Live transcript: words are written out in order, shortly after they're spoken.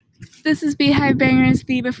This is Beehive Bangers,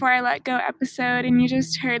 the Before I Let Go episode, and you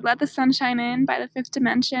just heard Let the Sunshine In by The Fifth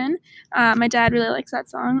Dimension. My dad really likes that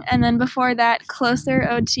song. And then before that, Closer,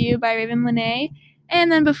 Ode to You by Raven Lenae.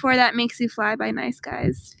 And then before that, Makes You Fly by Nice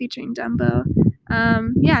Guys featuring Dumbo.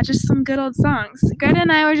 Yeah, just some good old songs. Greta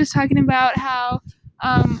and I were just talking about how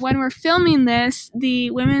when we're filming this, the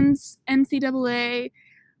women's NCAA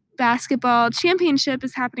basketball championship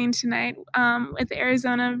is happening tonight with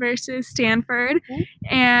Arizona versus Stanford.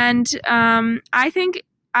 And I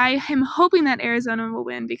am hoping that Arizona will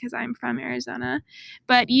win because I'm from Arizona.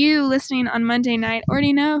 But you listening on Monday night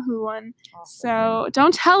already know who won. Awesome. So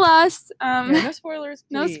don't tell us. No spoilers,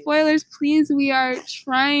 please. No spoilers, please. We are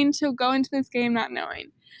trying to go into this game not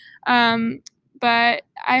knowing. But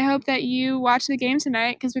I hope that you watch the game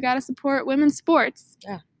tonight because we got to support women's sports.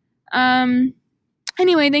 Yeah.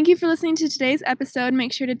 Anyway, thank you for listening to today's episode.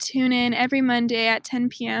 Make sure to tune in every Monday at 10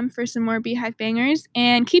 p.m. for some more Beehive Bangers.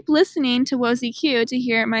 And keep listening to Wozy Q to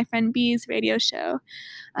hear my friend Bee's radio show.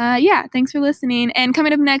 Yeah, thanks for listening. And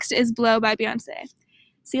coming up next is Blow by Beyonce.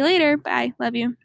 See you later. Bye. Love you.